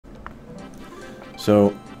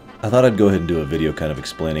So, I thought I'd go ahead and do a video kind of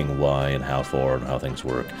explaining why and how for and how things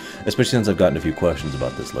work, especially since I've gotten a few questions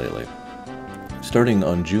about this lately. Starting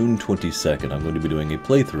on June 22nd, I'm going to be doing a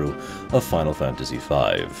playthrough of Final Fantasy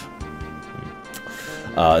V.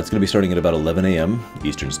 It's going to be starting at about 11 a.m.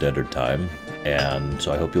 Eastern Standard Time, and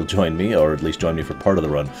so I hope you'll join me, or at least join me for part of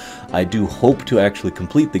the run. I do hope to actually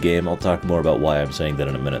complete the game. I'll talk more about why I'm saying that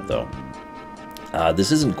in a minute, though.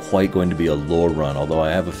 This isn't quite going to be a lore run, although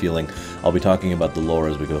I have a feeling I'll be talking about the lore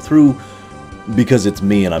as we go through, because it's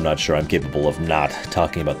me and I'm not sure I'm capable of not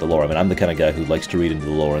talking about the lore. I mean, I'm the kind of guy who likes to read into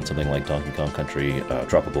the lore in something like Donkey Kong Country,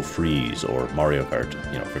 Tropical Freeze, or Mario Kart,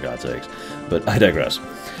 you know, for God's sakes. But I digress.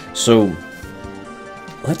 So,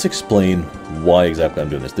 let's explain why exactly I'm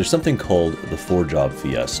doing this. There's something called the 4-Job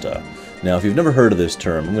Fiesta. Now, if you've never heard of this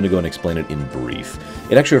term, I'm going to go and explain it in brief.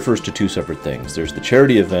 It actually refers to two separate things. There's the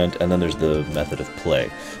charity event, and then there's the method of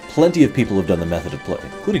play. Plenty of people have done the method of play,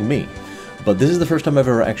 including me. But this is the first time I've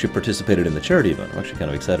ever actually participated in the charity event. I'm actually kind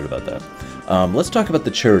of excited about that. Let's talk about the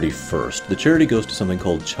charity first. The charity goes to something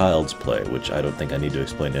called Child's Play, which I don't think I need to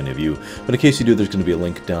explain to any of you. But in case you do, there's going to be a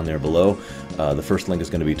link down there below. The first link is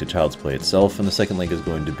going to be to Child's Play itself, and the second link is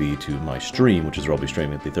going to be to my stream, which is where I'll be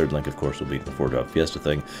streaming. The third link, of course, will be the 4-Job Fiesta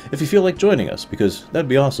thing, if you feel like joining us, because that'd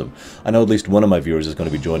be awesome. I know at least one of my viewers is going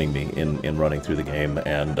to be joining me in running through the game,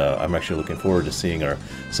 and I'm actually looking forward to seeing our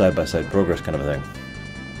side-by-side progress kind of a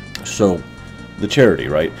thing. So, the charity,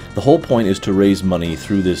 right? The whole point is to raise money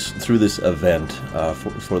through this event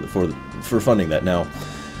for funding that. Now,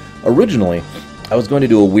 originally, I was going to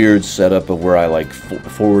do a weird setup of where I like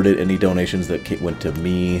forwarded any donations that went to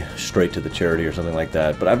me straight to the charity or something like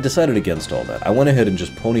that, but I've decided against all that. I went ahead and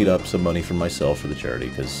just ponied up some money for myself for the charity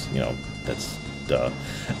because, you know, that's duh.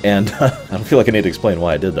 And I don't feel like I need to explain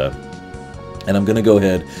why I did that. And I'm going to go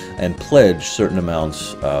ahead and pledge certain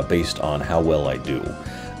amounts based on how well I do.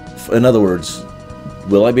 In other words,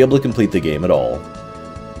 will I be able to complete the game at all?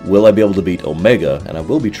 Will I be able to beat Omega? And I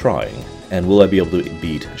will be trying. And will I be able to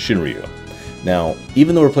beat Shinryu? Now,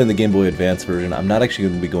 even though we're playing the Game Boy Advance version, I'm not actually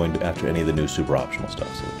going to be going after any of the new super optional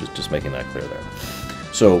stuff, so just making that clear there.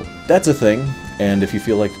 So, that's a thing, and if you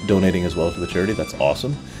feel like donating as well for the charity, that's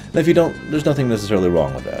awesome. And if you don't, there's nothing necessarily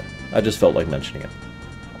wrong with that. I just felt like mentioning it,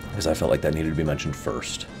 because I felt like that needed to be mentioned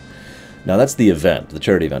first. Now that's the event, the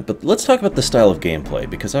charity event, but let's talk about the style of gameplay,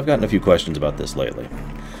 because I've gotten a few questions about this lately.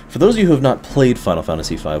 For those of you who have not played Final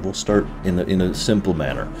Fantasy V, we'll start in a simple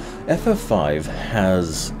manner. FF5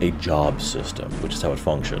 has a job system, which is how it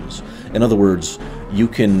functions. In other words, you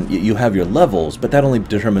have your levels, but that only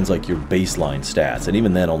determines like your baseline stats, and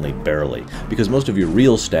even then only barely, because most of your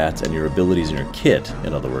real stats and your abilities in your kit,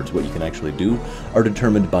 in other words, what you can actually do, are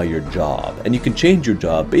determined by your job. And you can change your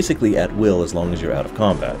job basically at will as long as you're out of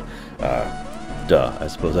combat. I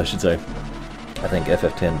suppose I should say. I think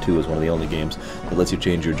FF10-2 is one of the only games that lets you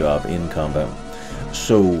change your job in combat.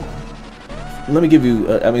 So, let me give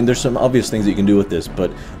you, I mean, there's some obvious things that you can do with this,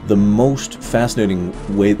 but the most fascinating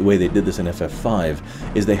way they did this in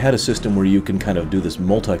FF5 is they had a system where you can kind of do this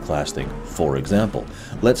multi-class thing. For example,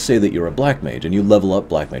 let's say that you're a black mage and you level up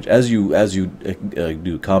black mage. As you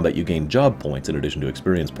do combat, you gain job points in addition to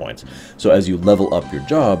experience points. So as you level up your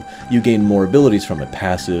job, you gain more abilities from it,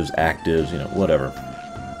 passives, actives, you know, whatever.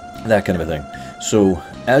 That kind of a thing. So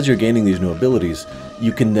as you're gaining these new abilities,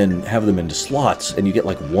 you can then have them into slots, and you get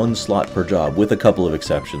like one slot per job, with a couple of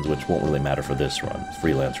exceptions, which won't really matter for this run.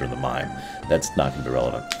 Freelancer in the Mine. That's not going to be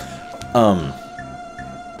relevant.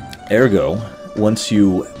 Ergo, once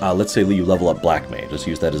you, let's say you level up Black Mage, let's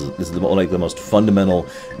use that as, this is the most fundamental,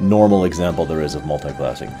 normal example there is of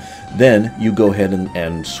multi-classing. Then, you go ahead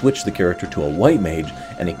and switch the character to a White Mage,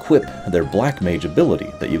 and equip their Black Mage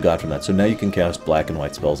ability that you got from that. So now you can cast black and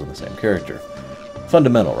white spells on the same character.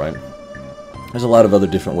 Fundamental, right? There's a lot of other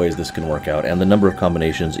different ways this can work out, and the number of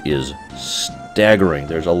combinations is staggering.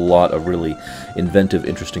 There's a lot of really inventive,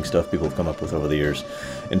 interesting stuff people have come up with over the years.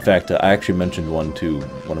 In fact, I actually mentioned one to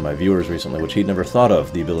one of my viewers recently, which he'd never thought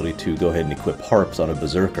of, the ability to go ahead and equip harps on a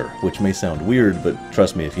berserker, which may sound weird, but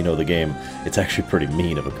trust me, if you know the game, it's actually pretty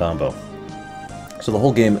mean of a combo. So the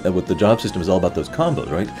whole game with the job system is all about those combos,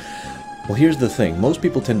 right? Well, here's the thing. Most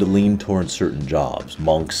people tend to lean towards certain jobs,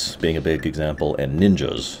 monks being a big example, and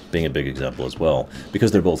ninjas being a big example as well,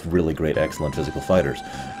 because they're both really great, excellent physical fighters.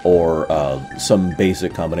 Or some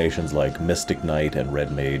basic combinations like Mystic Knight and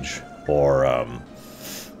Red Mage, or I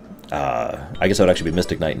guess that would actually be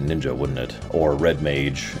Mystic Knight and Ninja, wouldn't it? Or Red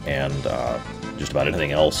Mage and just about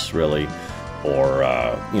anything else, really. Or,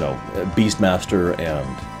 you know, Beastmaster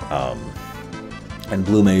and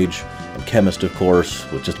Blue Mage. and chemist, of course,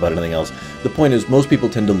 with just about anything else. The point is, most people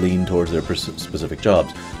tend to lean towards their specific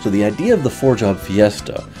jobs. So the idea of the 4-job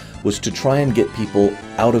Fiesta was to try and get people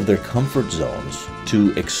out of their comfort zones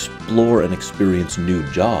to explore and experience new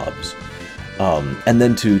jobs. And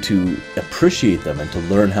then to appreciate them and to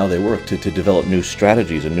learn how they work, to develop new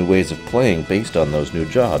strategies and new ways of playing based on those new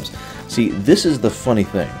jobs. See, this is the funny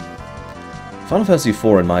thing. Final Fantasy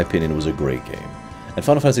IV, in my opinion, was a great game. And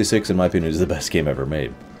Final Fantasy VI, in my opinion, is the best game ever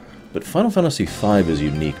made. But Final Fantasy V is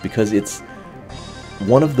unique because it's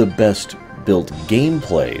one of the best built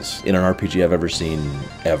gameplays in an RPG I've ever seen,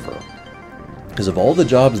 ever. Because of all the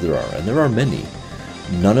jobs there are, and there are many,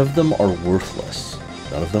 none of them are worthless.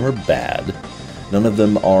 None of them are bad. None of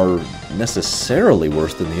them are necessarily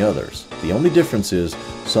worse than the others. The only difference is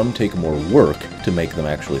some take more work to make them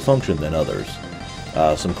actually function than others.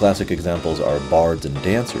 Some classic examples are bards and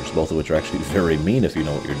dancers, both of which are actually very mean if you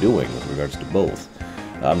know what you're doing with regards to both.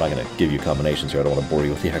 I'm not going to give you combinations here, I don't want to bore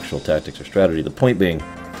you with the actual tactics or strategy. The point being,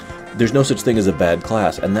 there's no such thing as a bad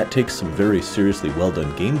class, and that takes some very seriously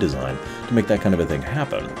well-done game design to make that kind of a thing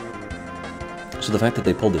happen. So the fact that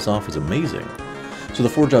they pulled this off is amazing. So the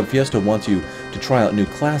 4-job Fiesta wants you to try out new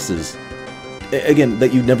classes, again,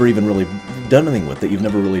 that you've never even really done anything with, that you've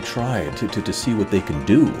never really tried, to see what they can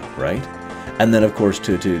do, right? And then, of course,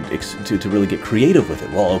 to really get creative with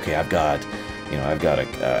it. Well, okay, I've got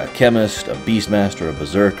a chemist, a beastmaster, a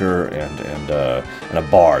berserker, and a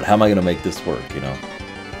bard. How am I going to make this work, you know?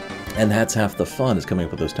 And that's half the fun, is coming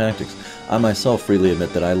up with those tactics. I myself freely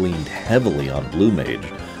admit that I leaned heavily on Blue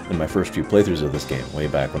Mage in my first few playthroughs of this game, way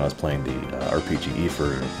back when I was playing the RPG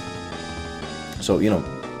version. So, you know,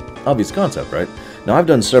 obvious concept, right? Now, I've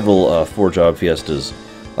done several 4-job Fiestas,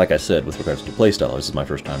 like I said, with regards to playstyle. This is my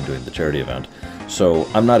first time doing the charity event. So,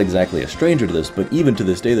 I'm not exactly a stranger to this, but even to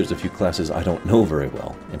this day, there's a few classes I don't know very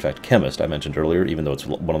well. In fact, Chemist, I mentioned earlier, even though it's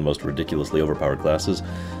one of the most ridiculously overpowered classes,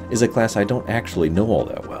 is a class I don't actually know all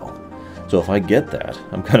that well. So if I get that,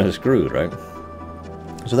 I'm kind of screwed, right?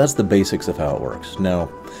 So that's the basics of how it works. Now,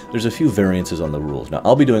 there's a few variances on the rules. Now,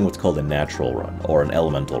 I'll be doing what's called a natural run, or an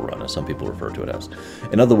elemental run, as some people refer to it as.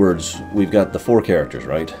 In other words, we've got the 4 characters,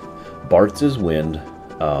 right? Bartz is wind,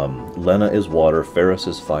 Lena is water, Ferris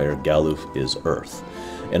is fire, Galuf is earth.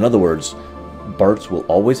 In other words, Bartz will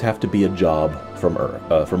always have to be a job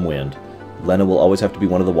from wind, Lena will always have to be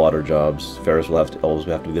one of the water jobs, Ferris will always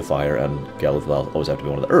have to be the fire, and Galuf will always have to be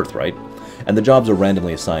one of the earth, right? And the jobs are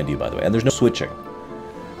randomly assigned to you, by the way, and there's no switching.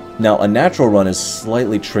 Now, a natural run is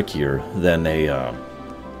slightly trickier than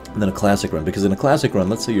a classic run, because in a classic run,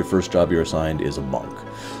 let's say your first job you're assigned is a monk.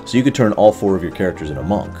 So you could turn all 4 of your characters into a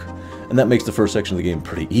monk, and that makes the first section of the game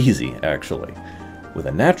pretty easy, actually. With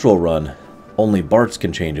a natural run, only Bartz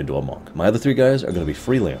can change into a monk. My other 3 guys are going to be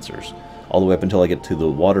freelancers, all the way up until I get to the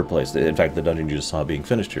water place. In fact, the dungeon you just saw being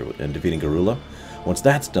finished here, and defeating Garula. Once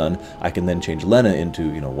that's done, I can then change Lena into,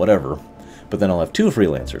 you know, whatever. But then I'll have 2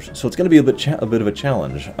 freelancers, so it's going to be a bit of a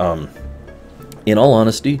challenge. In all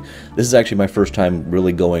honesty, this is actually my first time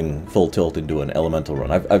really going full tilt into an elemental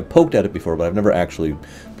run. I've poked at it before, but I've never actually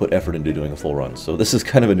put effort into doing a full run, so this is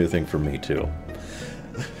kind of a new thing for me too.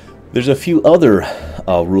 There's a few other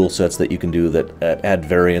rule sets that you can do that add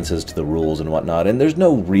variances to the rules and whatnot, and there's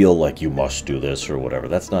no real, like, you must do this or whatever.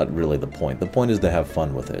 That's not really the point. The point is to have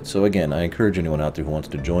fun with it. So again, I encourage anyone out there who wants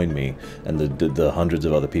to join me and the hundreds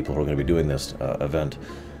of other people who are going to be doing this event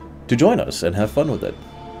to join us and have fun with it.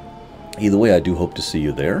 Either way, I do hope to see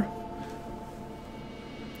you there.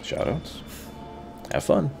 Shoutouts. Have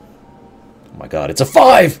fun. Oh my god, it's a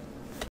 5!